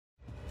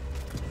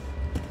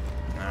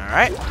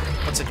Alright,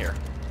 what's in here?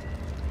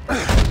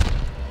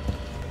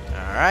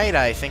 Alright,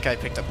 I think I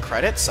picked up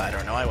credits. I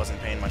don't know, I wasn't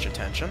paying much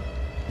attention.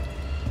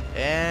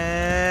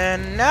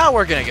 And now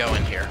we're gonna go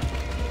in here.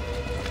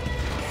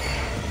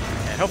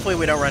 And hopefully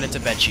we don't run into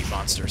bedsheet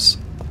monsters.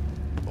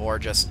 Or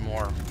just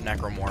more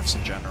necromorphs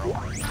in general.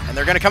 And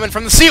they're gonna come in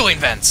from the ceiling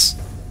vents!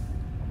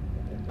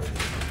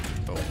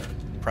 Boom.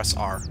 Press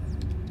R.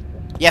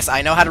 Yes,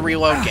 I know how to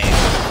reload game.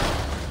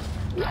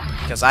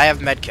 Because I have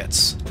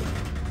medkits.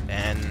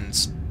 And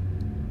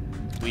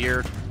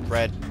weird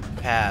red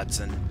pads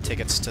and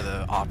tickets to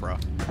the opera.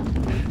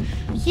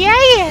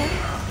 Yeah!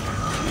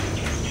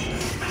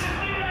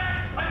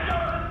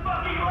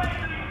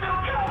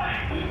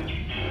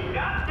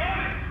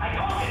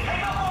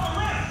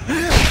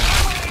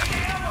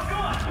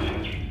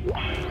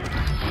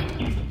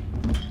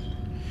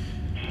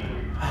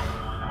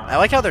 I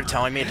like how they're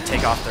telling me to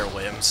take off their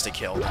limbs to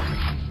kill them.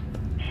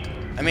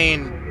 I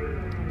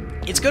mean,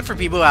 it's good for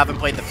people who haven't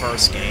played the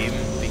first game,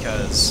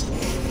 because...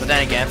 But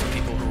then again, for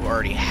people who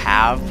already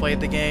have played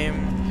the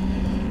game,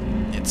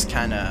 it's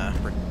kinda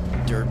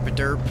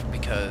derp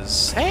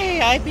because,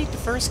 hey, I beat the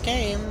first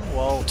game.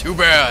 Well, too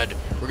bad.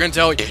 We're gonna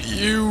tell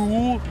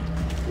you...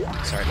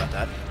 Sorry about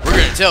that. We're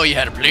gonna tell you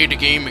how to play the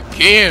game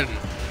again,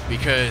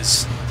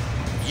 because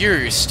you're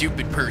a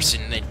stupid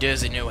person that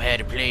doesn't know how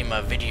to play my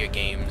video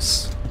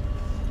games.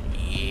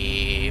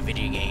 Yeah,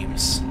 video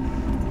games.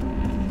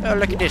 Oh,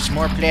 look at this,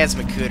 more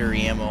plasma cutter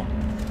ammo.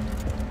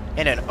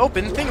 And an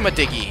open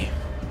thingamadiggy.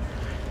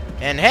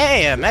 And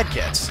hey, a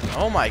medkit.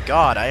 Oh my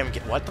god, I am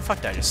what the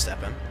fuck did I just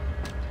step in?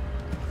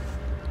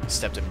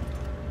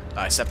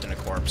 I stepped in a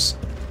corpse.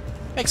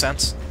 Makes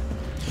sense.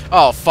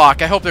 Oh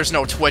fuck, I hope there's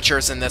no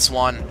twitchers in this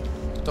one.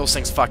 Those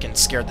things fucking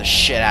scared the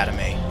shit out of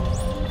me.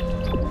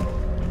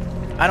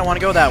 I don't want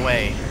to go that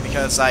way,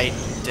 because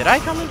did I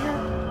come in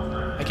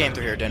here? I came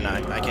through here, didn't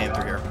I? I came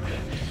through here.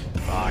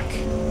 Fuck.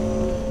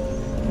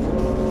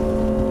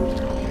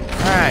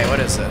 Alright, what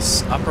is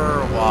this?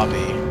 Upper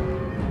lobby.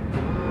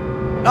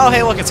 Oh,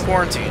 hey, look, it's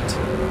quarantined.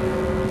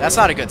 That's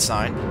not a good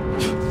sign.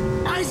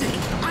 Isaac,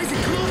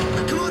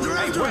 come on, they're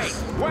after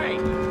us.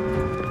 Wait!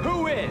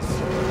 Who is?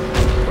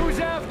 Who's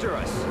after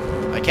us?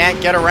 I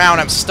can't get around,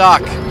 I'm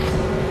stuck.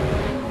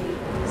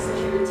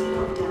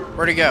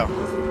 Where'd he go?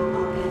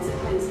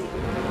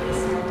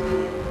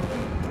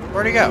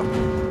 Where'd he go?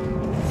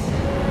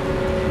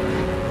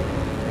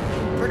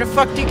 Where the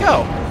fuck did he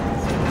go?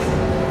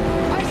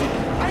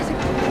 Isaac,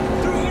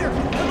 through here.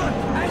 Come on,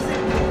 Isaac.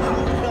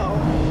 Oh,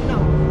 no,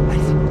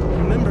 Isaac,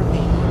 remember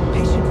me.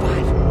 Patient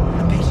 5.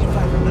 I'm patient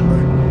 5, remember?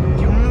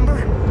 Do you remember?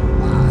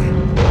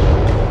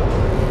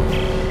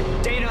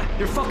 Dana,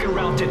 your fucking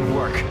route didn't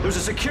work. There's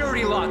a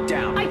security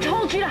lockdown. I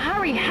told you to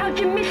hurry. How'd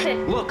you miss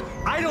it? Look,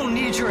 I don't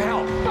need your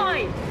help.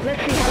 Fine.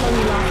 Let's see how long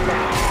you last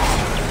there.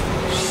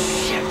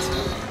 Shit.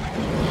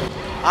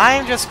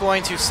 I'm just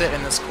going to sit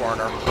in this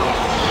corner.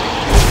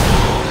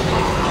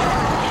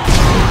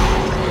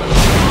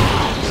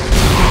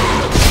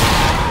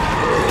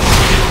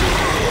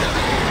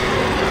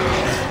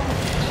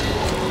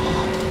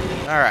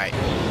 Alright.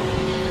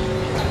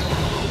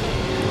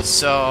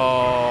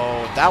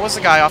 So, that was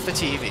the guy off the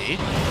TV.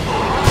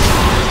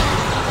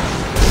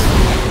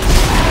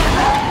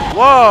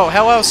 Whoa!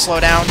 Hello, slow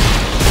down.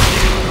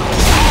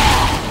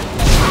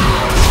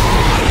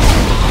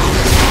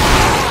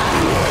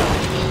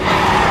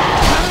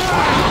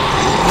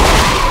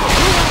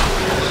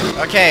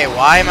 Okay,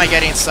 why am I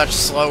getting such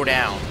slow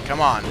down? Come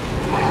on.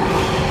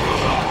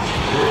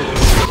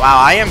 Wow,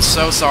 I am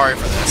so sorry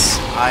for this.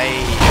 I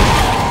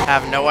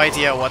have no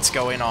idea what's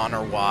going on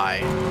or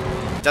why.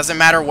 It doesn't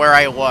matter where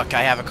I look,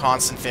 I have a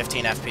constant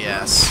 15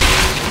 FPS.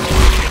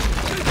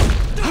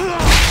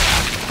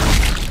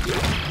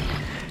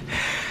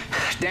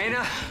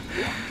 Dana?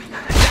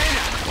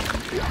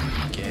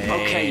 Okay.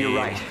 Okay, you're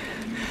right.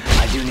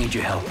 I do need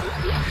your help.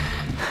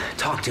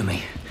 Talk to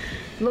me.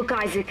 Look,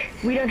 Isaac,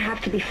 we don't have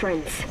to be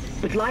friends.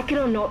 But like it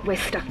or not, we're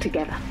stuck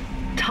together.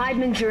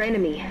 Tideman's your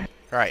enemy.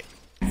 Right.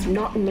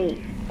 Not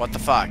me. What the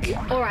fuck?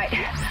 Alright,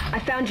 I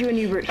found you a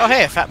new route. Oh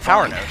hey, a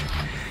power node.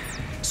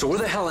 So where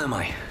the hell am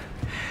I?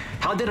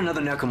 How did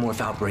another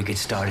necromorph outbreak get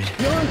started?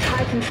 You're on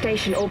Titan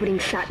Station orbiting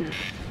Saturn.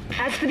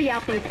 As for the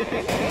outbreak...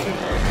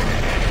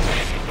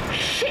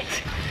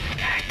 Shit!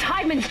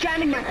 Tideman's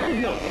jamming my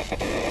signal.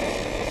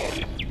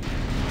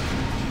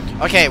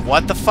 Okay,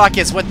 what the fuck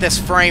is with this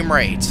frame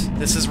rate?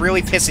 This is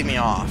really pissing me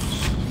off.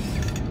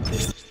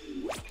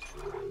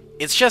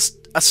 It's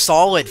just a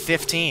solid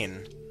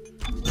 15.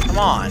 Come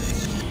on.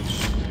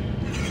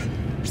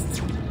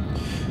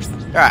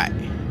 Alright.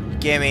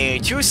 Give me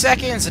 2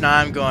 seconds and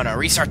I'm gonna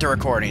restart the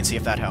recording, see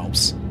if that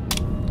helps.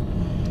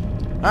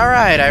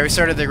 Alright, I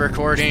restarted the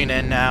recording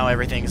and now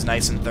everything's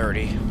nice and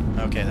 30.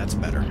 Okay, that's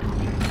better.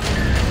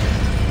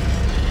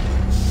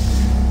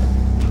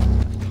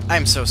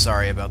 I'm so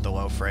sorry about the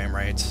low frame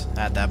rate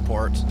at that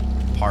part.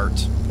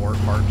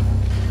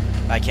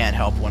 I can't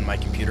help when my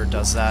computer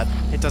does that.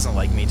 It doesn't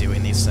like me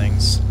doing these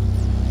things.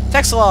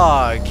 Text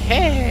log!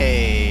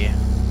 Hey!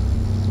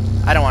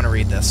 I don't want to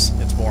read this.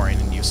 It's boring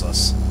and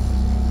useless.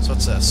 So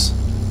what's this?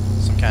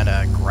 Some kind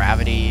of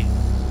gravity.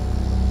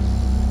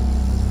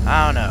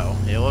 I don't know.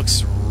 It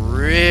looks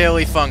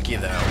really funky,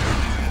 though.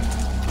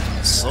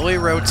 Slowly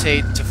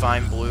rotate to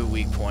find blue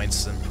weak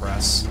points and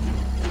press.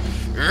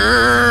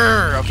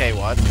 Urgh! Okay,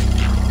 what?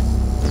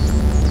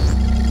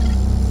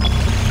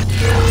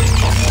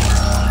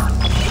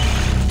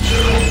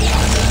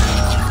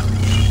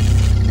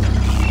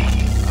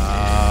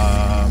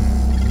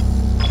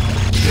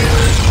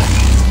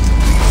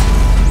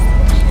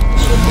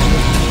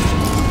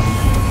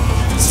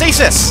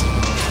 Stasis!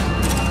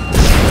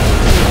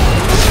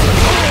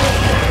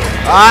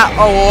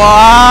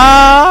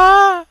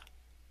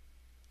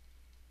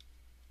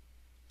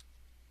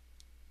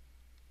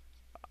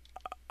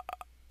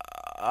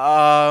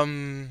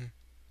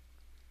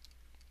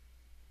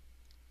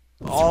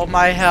 All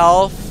my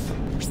health.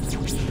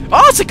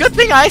 Oh, it's a good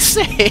thing I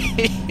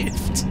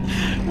saved!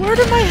 Where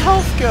did my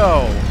health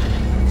go?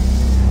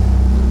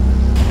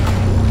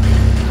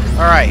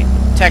 Alright,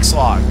 text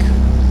log.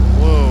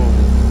 Whoa.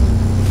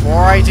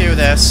 Before I do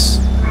this,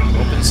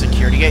 open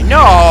security gate.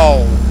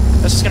 No!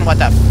 Let's just gonna let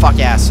that fuck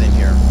ass in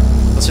here.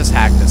 Let's just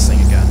hack this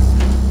thing again.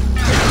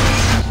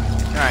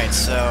 Alright,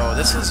 so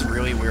this is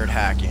really weird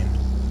hacking.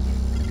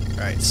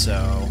 Alright,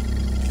 so...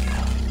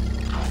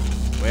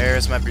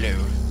 where's my blue?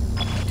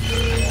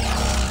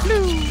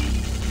 Blue!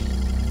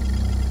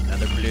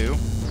 Another blue.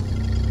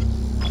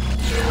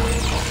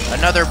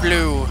 Another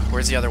blue!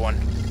 Where's the other one?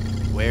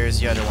 Where's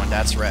the other one?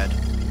 That's red.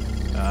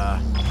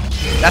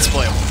 That's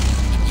blue.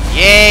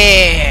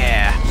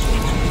 Yeah!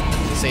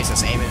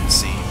 Stasis, aim it and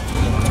see.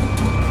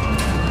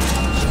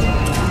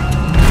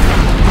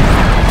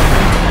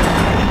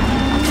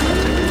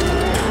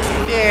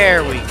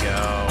 There we go.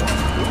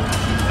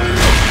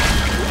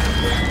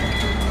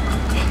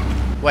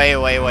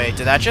 Wait.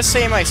 Did that just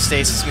say my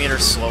stasis meter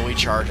slowly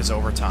charges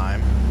over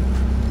time?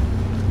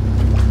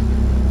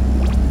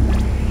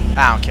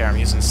 I don't care, I'm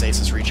using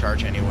stasis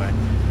recharge anyway.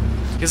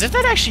 Because if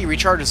that actually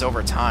recharges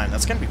over time,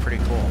 that's gonna be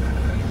pretty cool.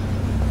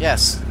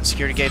 Yes,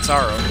 security gates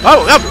are open.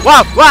 Oh,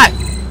 whoa, what?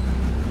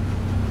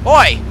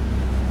 Oi!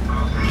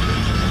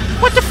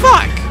 What the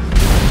fuck?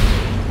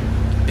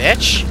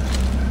 Bitch?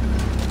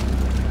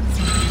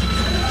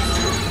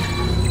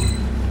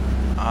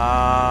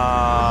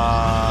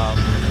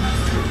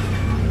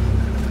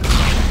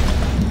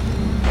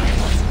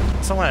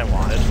 That's not what I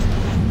wanted.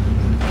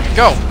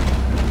 Go!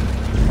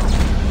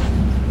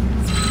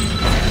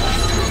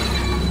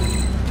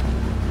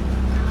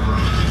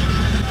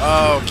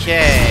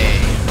 Okay.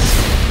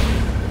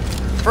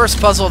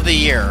 First puzzle of the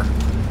year.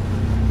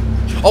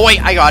 Oh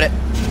wait, I got it.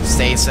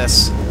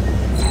 Stasis.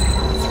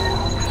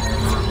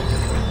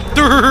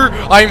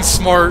 I'm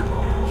smart.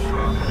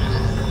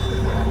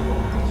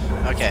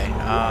 Okay,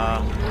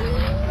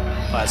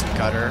 plasma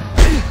cutter.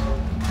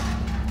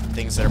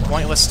 Things that are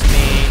pointless to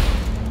me.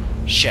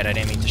 Shit, I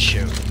didn't mean to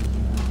shoot.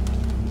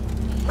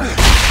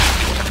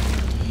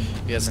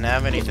 He doesn't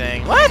have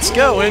anything. Let's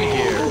go in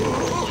here.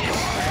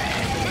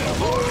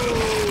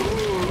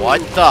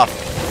 What the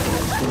f-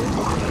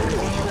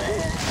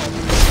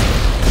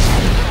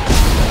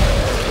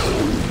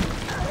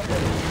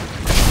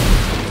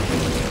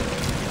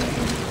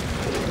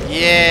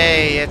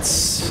 Yay,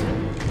 it's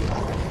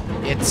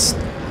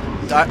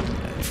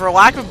for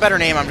lack of a better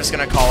name, I'm just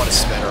gonna call it a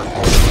spitter.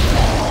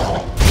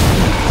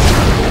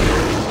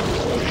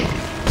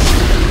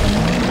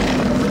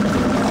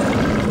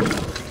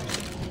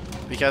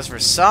 Because for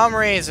some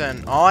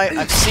reason,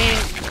 I've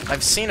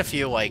seen a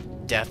few like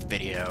death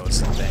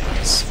videos and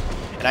things,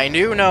 and I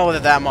do know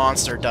that that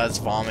monster does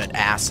vomit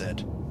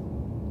acid.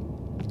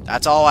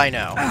 That's all I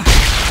know.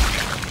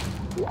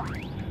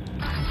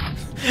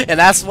 And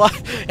that's why,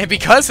 and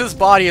because his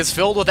body is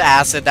filled with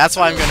acid, that's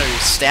why I'm gonna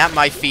stamp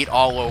my feet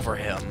all over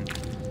him.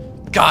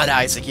 God,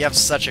 Isaac, you have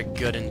such a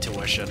good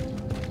intuition.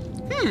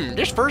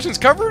 This person's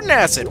covered in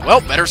acid. Well,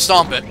 better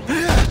stomp it.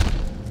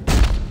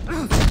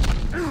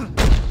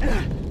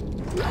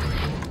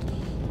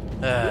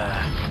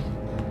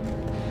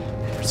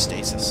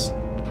 Stasis.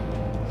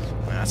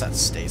 Well, that's not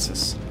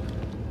stasis.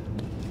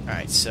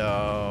 Alright,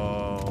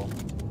 so...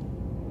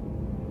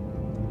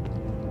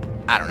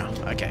 I don't know.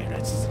 Okay,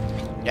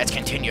 let's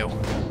continue.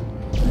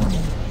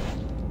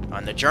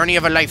 On the journey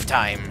of a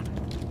lifetime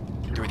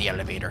through the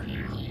elevator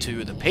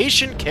to the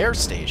patient care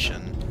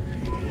station.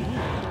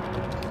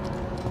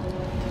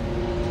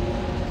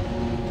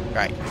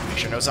 Alright, make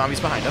sure no zombies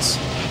behind us.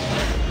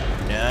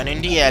 None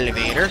in the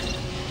elevator.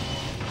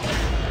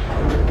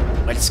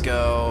 Let's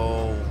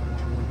go.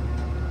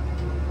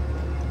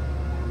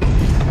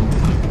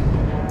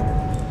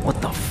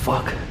 What the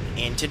fuck?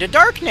 Into the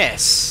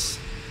darkness.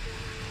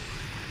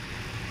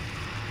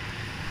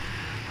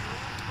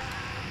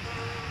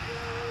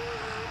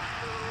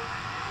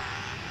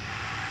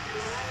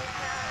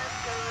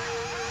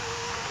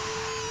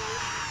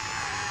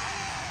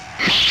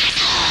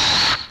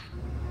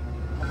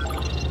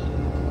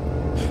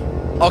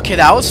 Okay,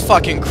 that was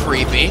fucking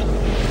creepy.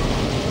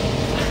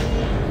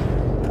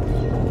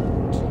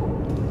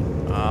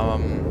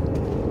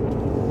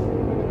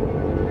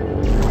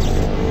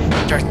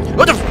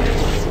 What the?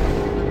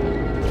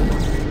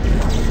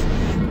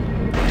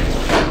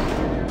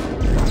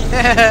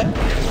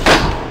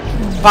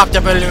 Pop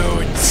the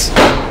balloons!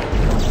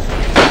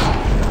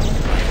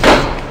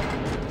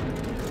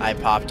 I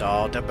popped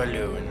all the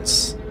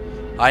balloons.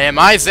 I am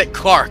Isaac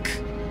Clarke,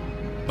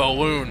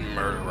 balloon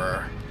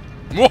murderer.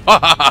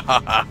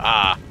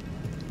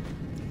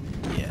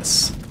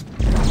 Yes.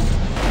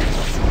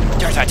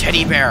 There's a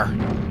teddy bear!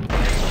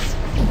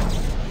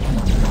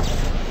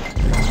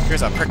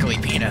 Here's a prickly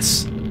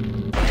penis.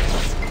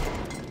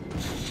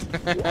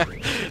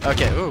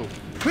 Okay, ooh.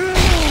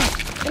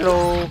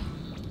 Hello.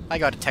 I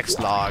got a text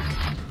log.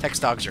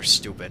 Text logs are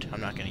stupid. I'm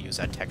not gonna use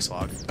that text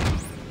log.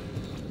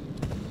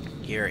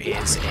 Here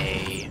is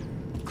a...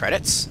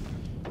 credits?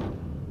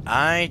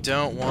 I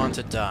don't want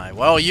to die.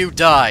 Well, you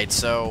died,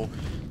 so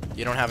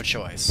you don't have a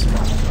choice.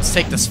 Let's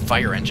take this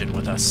fire engine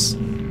with us.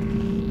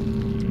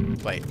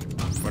 Wait,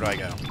 where do I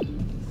go?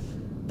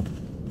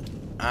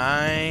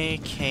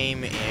 I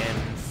came in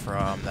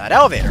from that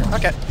elevator.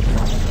 Okay.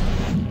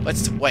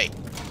 Let's wait.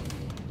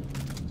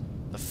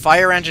 The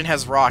fire engine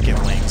has rocket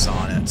wings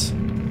on it.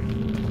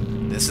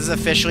 This is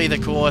officially the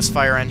coolest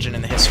fire engine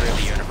in the history of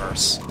the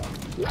universe.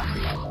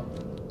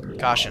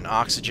 Caution,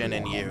 oxygen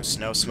in use.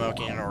 No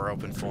smoking or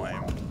open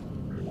flame.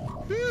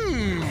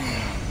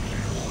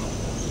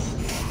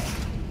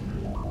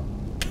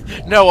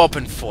 No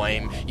open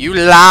flame. You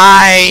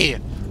lie!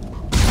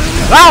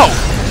 Oh!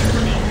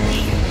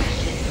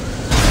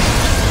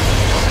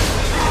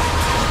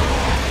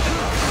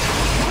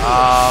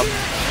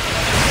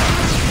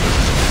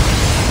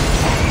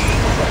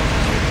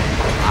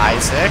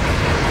 Isaac?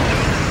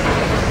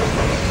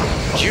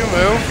 Did you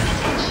move?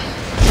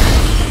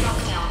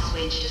 Lockdown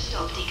switch to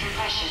stop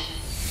decompression.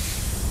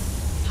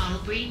 Hull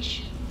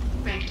breach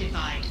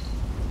rectified.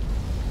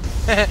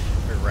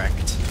 We're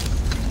wrecked.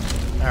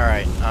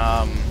 Alright,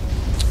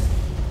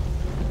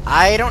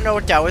 I don't know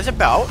what that was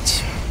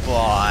about,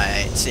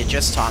 but it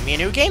just taught me a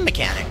new game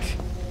mechanic.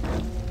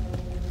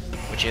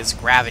 Which is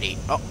gravity.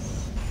 Oh.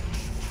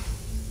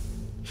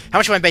 How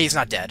much would I bet he's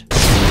not dead? Oh,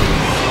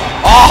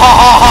 ha,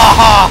 ha, ha,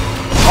 ha.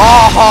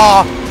 Oh,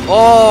 ha.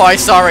 Oh, I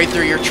saw right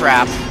through your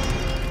trap.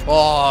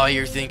 Oh,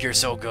 you think you're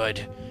so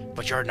good,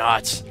 but you're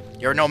not.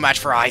 You're no match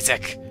for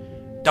Isaac,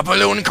 the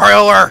balloon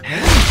curler.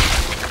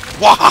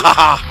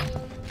 Wahaha.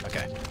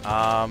 Okay.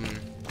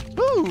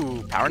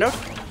 Ooh, power node.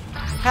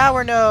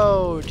 Power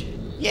node.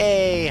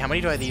 Yay! How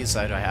many do these do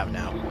I have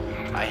now?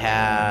 I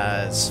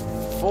has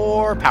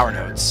 4 power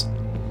nodes.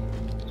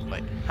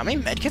 Wait, how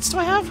many medkits do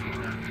I have?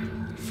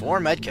 4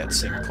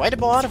 medkits and quite a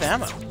lot of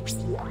ammo.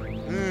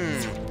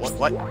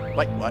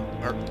 What?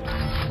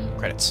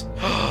 Credits.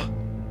 A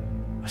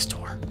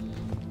store.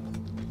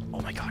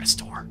 Oh my god, a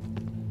store.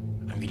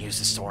 I'm gonna use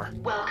the store.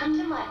 Welcome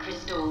to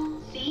Microstore.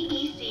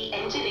 CEC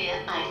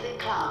engineer Isaac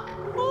Clarke.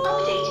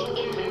 Updating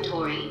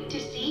inventory to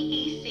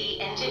CEC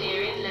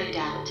engineering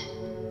loadout.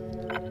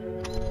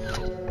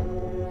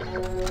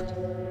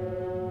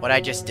 What'd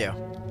I just do?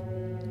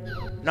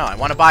 No, I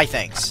want to buy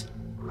things.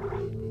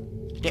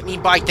 Get me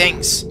buy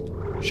things.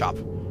 Shop.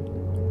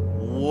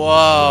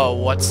 Whoa,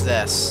 what's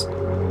this?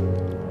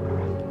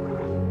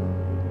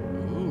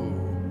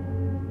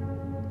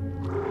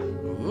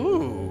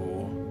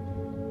 Ooh.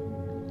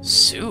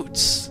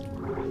 Suits.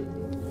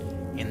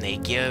 And they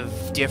give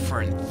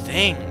different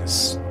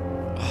things.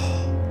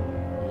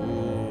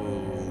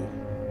 Ooh.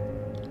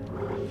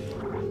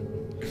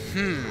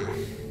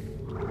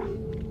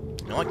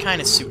 Now what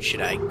kind of suit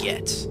should I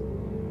get?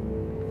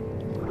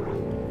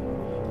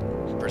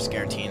 Burst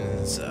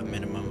guarantees a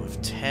minimum of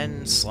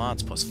 10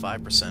 slots plus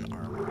 5%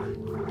 armor.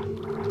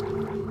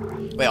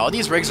 Wait, all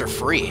these rigs are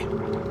free.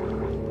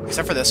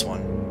 Except for this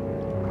one.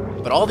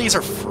 But all these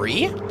are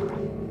free?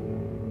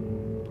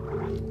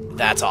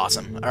 That's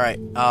awesome. Alright,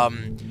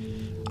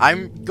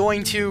 I'm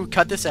going to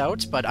cut this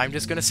out, but I'm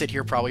just gonna sit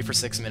here probably for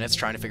 6 minutes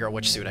trying to figure out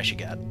which suit I should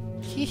get.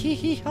 Hee hee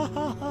hee ha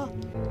ha ha.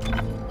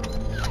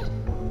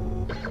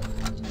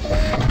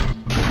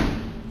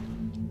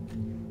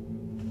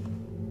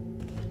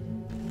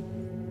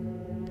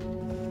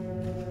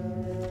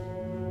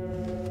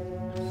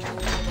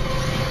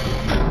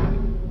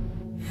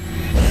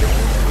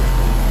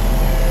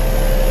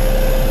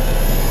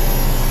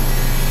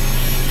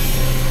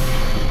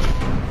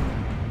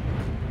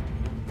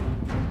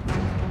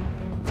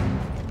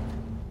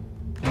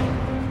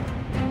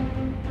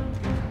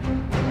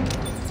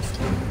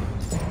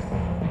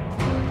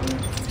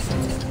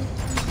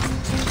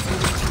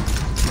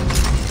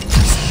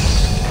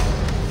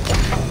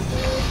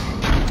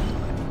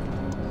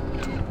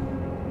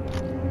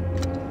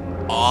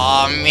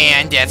 Oh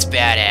man, that's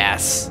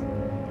badass.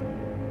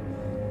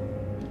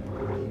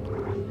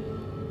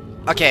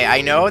 Okay,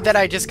 I know that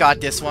I just got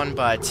this one,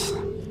 but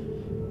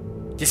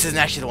this isn't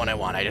actually the one I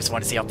want. I just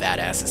want to see how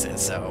badass this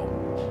is, so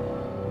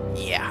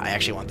yeah, I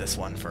actually want this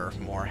one for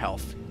more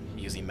health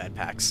using med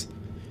packs.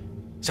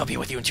 So I'll be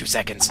with you in 2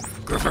 seconds.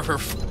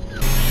 Grrrf.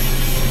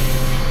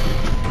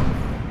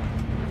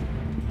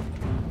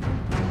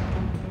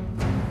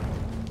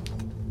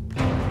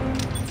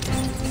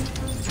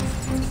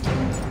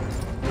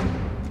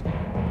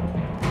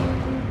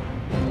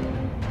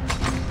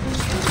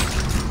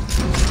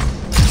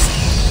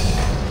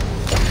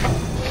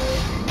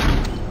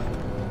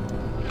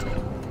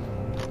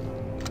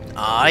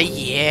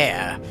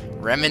 Yeah.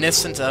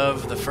 Reminiscent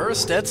of the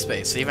first Dead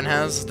Space. It even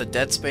has the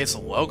Dead Space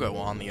logo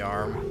on the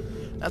arm.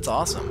 That's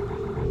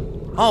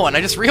awesome. Oh, and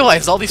I just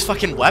realized all these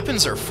fucking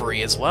weapons are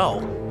free as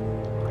well.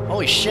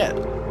 Holy shit.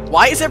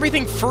 Why is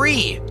everything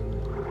free?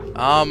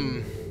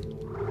 Do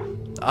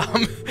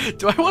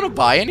I want to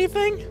buy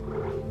anything?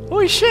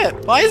 Holy shit,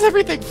 why is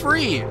everything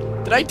free?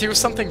 Did I do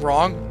something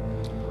wrong?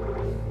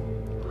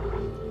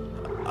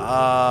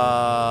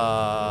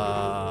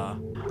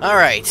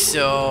 Alright,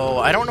 so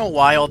I don't know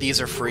why all these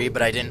are free,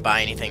 but I didn't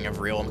buy anything of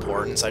real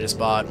importance. I just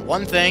bought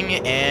one thing,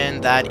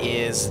 and that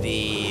is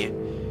the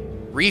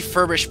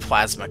refurbished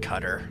plasma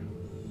cutter.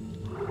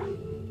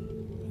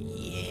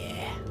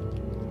 Yeah.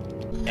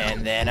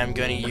 And then I'm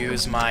gonna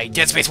use my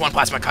Dead Space 1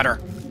 plasma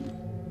cutter.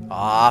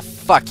 Aw,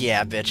 fuck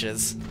yeah,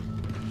 bitches.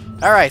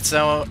 Alright,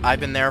 so I've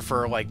been there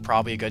for, like,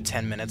 probably a good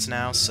 10 minutes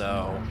now,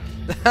 so...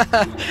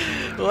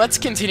 let's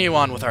continue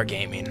on with our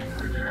gaming.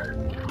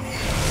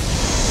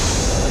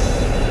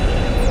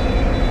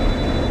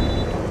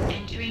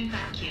 Entering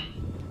vacuum.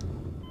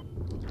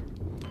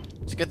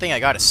 It's a good thing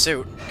I got a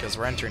suit, because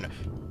we're entering...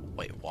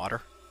 Wait,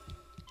 water?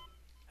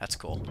 That's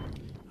cool.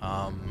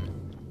 Yeah,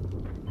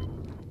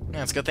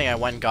 it's a good thing I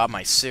went and got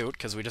my suit,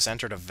 because we just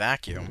entered a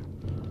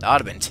vacuum. That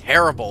would have been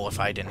terrible if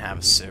I didn't have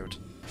a suit.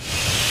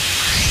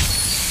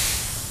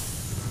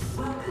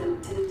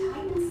 Welcome to the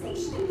Titan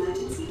Station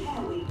Emergency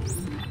Care Wing.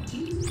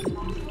 Due to the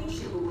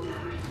evacuation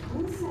order,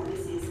 all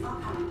services are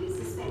currently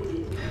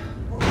suspended.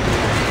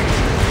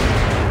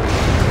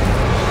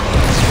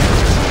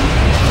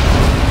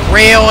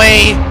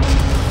 Really?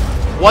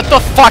 What the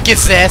fuck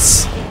is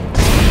this?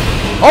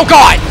 Oh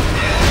god!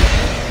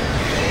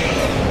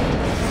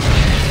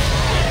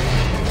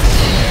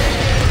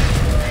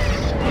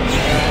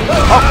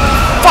 Oh,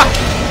 fuck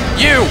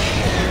you!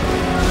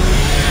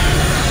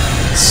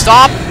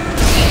 Stop!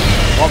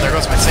 Well, there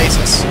goes my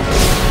stasis.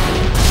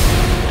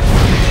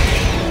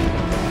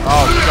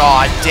 Oh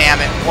god damn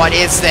it, what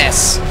is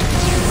this? Give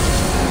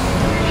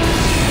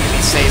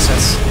me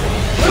stasis.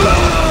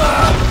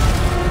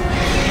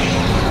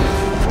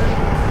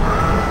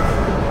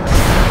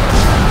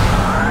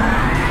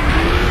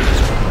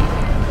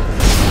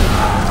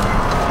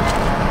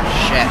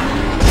 Shit.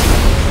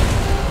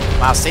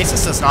 Wow,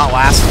 stasis does not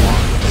last long.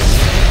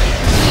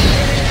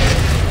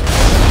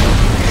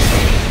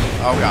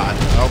 Oh god,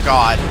 oh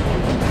god.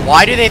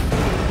 Why do they...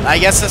 I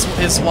guess this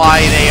is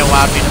why they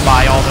allowed me to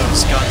buy all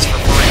those guns for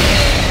free.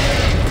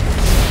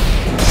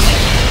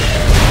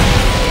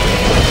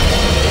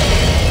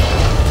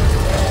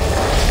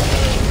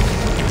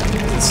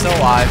 It's still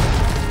alive.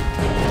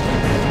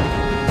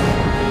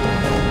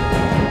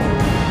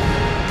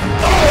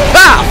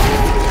 Ah!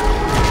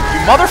 You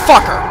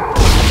motherfucker!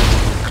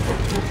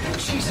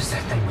 Jesus,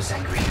 that thing was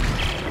angry.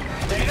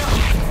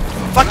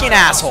 Fucking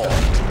asshole.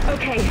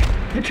 Okay,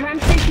 the tram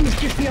station is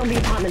just beyond the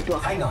apartment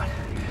block. Hang on.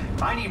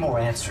 I need more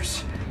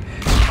answers.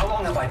 How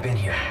long have I been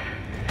here?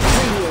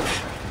 3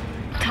 years.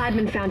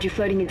 Tideman found you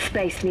floating in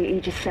space near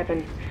Aegis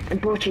 7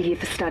 and brought you here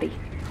for study.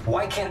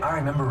 Why can't I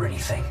remember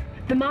anything?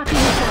 The marker you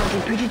found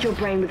imprinted your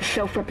brain with a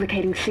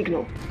self-replicating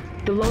signal.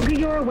 The longer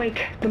you're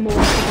awake, the more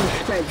the signal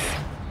spreads.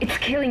 It's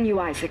killing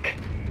you, Isaac.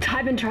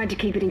 Tideman tried to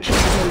keep it in check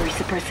with memory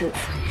suppressants.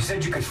 You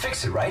said you could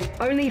fix it, right?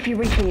 Only if you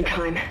reach me in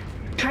time.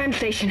 Tram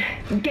station,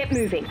 get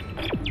moving.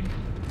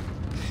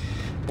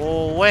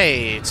 Well,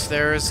 wait,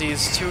 there's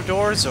these two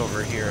doors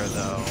over here,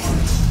 though.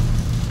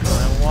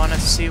 I want to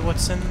see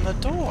what's in the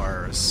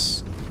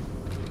doors.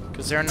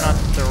 Because they're not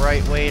the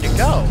right way to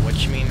go,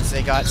 which means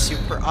they got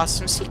super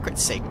awesome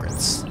secrets.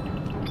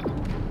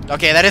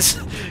 Okay, that is...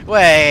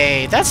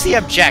 Wait, that's the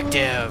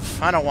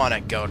objective. I don't want to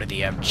go to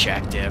the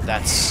objective.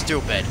 That's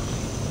stupid.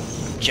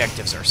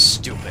 Objectives are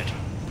stupid.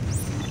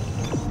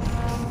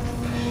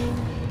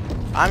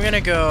 I'm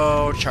gonna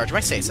go charge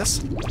my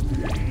stasis.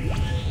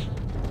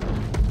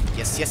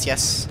 Yes, yes,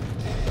 yes.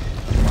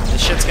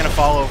 This shit's gonna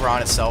fall over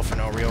on itself for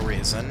no real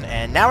reason.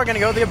 And now we're gonna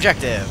go to the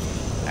objective.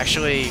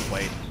 Actually,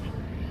 wait.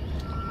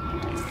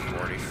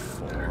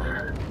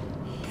 44.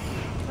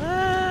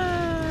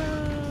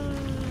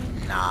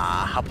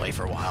 Nah, I'll play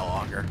for a while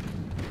longer.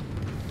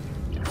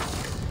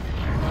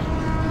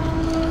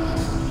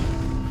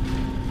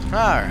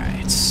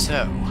 Alright,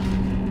 so...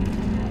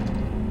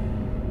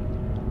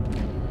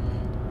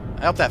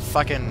 I hope that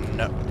fucking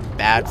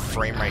bad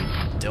frame rate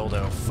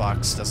dildo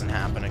fucks doesn't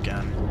happen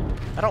again.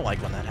 I don't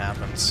like when that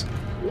happens.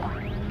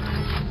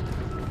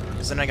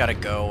 Because then I gotta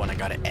go and I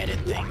gotta edit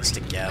things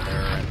together,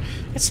 and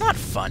it's not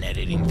fun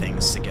editing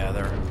things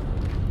together.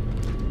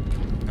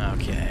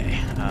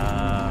 Okay,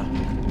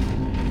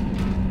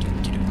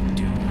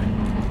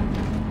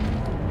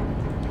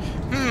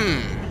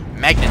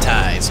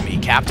 magnetize me,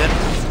 Captain.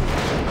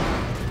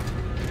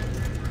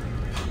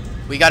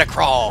 We gotta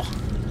crawl.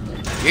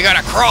 You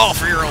gotta crawl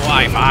for your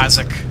life,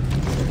 Isaac.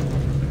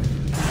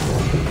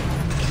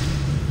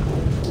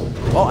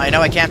 Well, I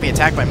know I can't be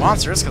attacked by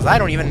monsters because I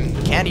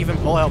can't even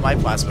pull out my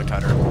plasma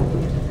cutter.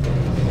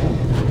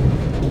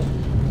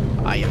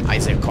 I am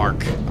Isaac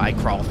Clarke. I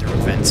crawl through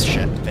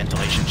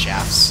ventilation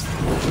shafts.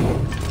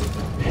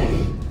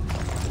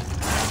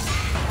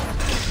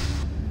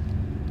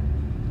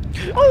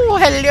 Oh,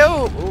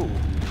 hello! Ooh.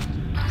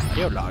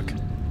 Audio log.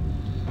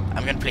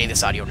 I'm gonna play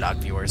this audio log,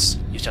 viewers.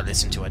 You shall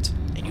listen to it,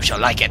 and you shall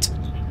like it.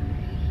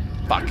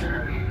 Fuck.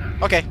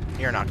 Okay,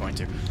 you're not going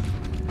to.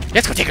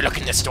 Let's go take a look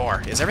in this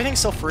store. Is everything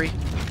still free?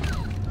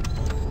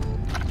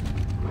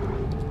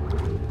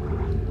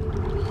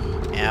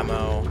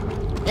 Ammo.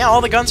 Yeah,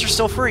 all the guns are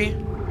still free.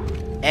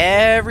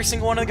 Every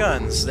single one of the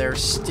guns. They're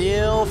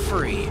still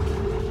free.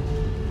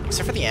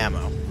 Except for the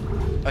ammo.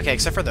 Okay,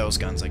 except for those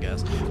guns, I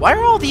guess. Why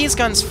are all these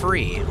guns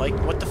free? Like,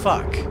 what the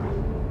fuck?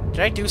 Did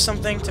I do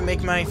something to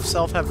make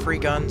myself have free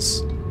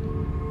guns?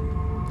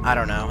 I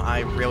don't know.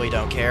 I really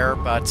don't care,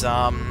 but,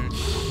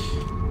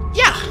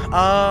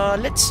 yeah,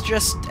 let's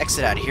just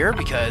exit out of here,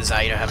 because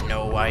I have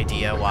no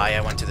idea why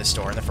I went to the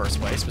store in the first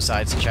place,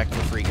 besides to check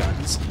for free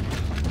guns.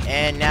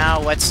 And now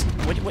let's...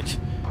 What?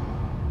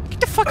 Get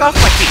the fuck off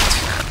my feet!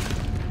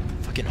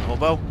 Fucking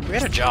hobo. We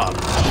had a job.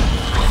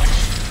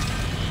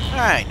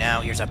 Alright,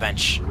 now here's our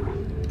bench.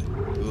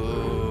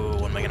 Ooh,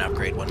 what am I gonna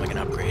upgrade? What am I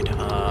gonna upgrade?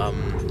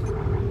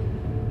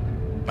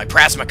 My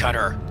plasma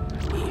cutter!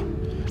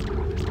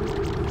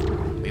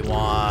 We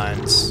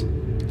want...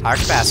 higher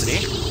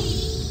capacity.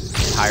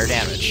 And higher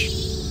damage.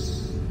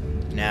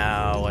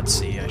 Now, let's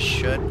see, I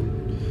should...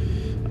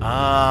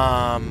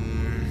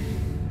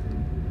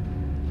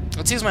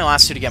 Let's use my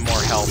last two to get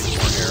more health and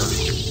more air.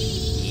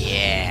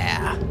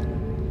 Yeah!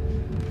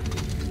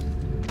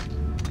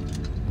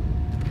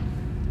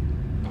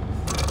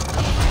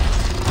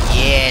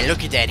 Yeah,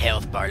 look at that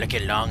health bar. Look how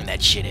long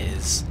that shit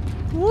is.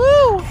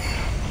 Woo!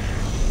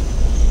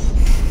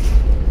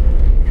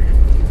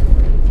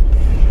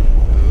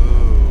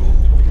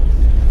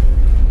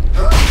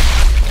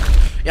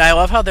 Yeah, I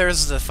love how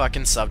there's the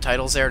fucking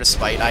subtitles there,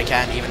 despite I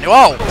can't even...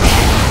 Whoa!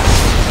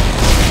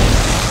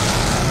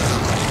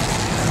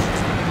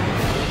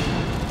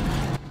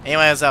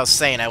 Anyway, as I was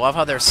saying, I love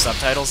how there's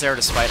subtitles there,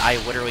 despite I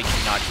literally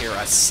cannot hear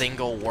a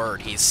single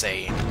word he's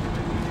saying.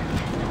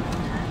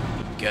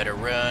 Gotta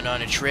run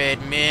on a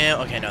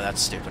treadmill. Okay, no,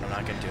 that's stupid. I'm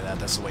not gonna do that.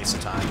 That's a waste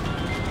of time.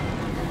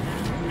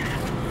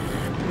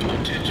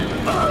 Attention.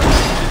 A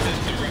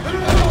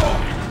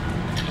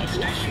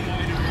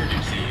station-wide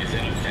emergency is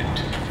in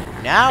effect.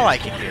 Now I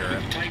can hear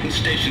him. Titan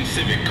Station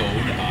Civic Code,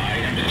 I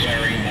am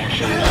declaring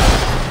martial law.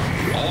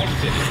 All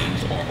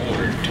citizens are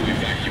ordered to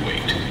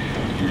evacuate.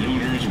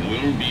 Looters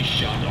will be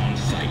shot on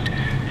sight.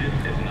 This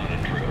is not a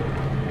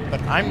drill.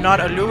 But I'm not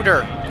a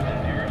looter.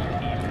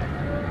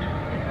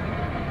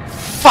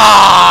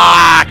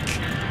 Fuck!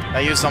 I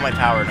used all my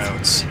power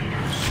nodes.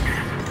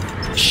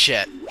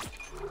 Shit.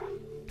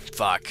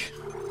 Fuck.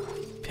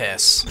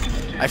 Piss.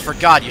 I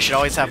forgot you should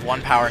always have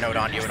one power node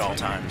on you at all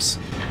times. A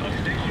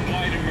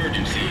statewide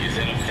emergency is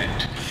in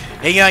effect.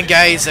 Hang on,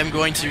 guys. I'm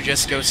going to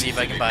just go see if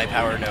I can buy a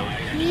power node.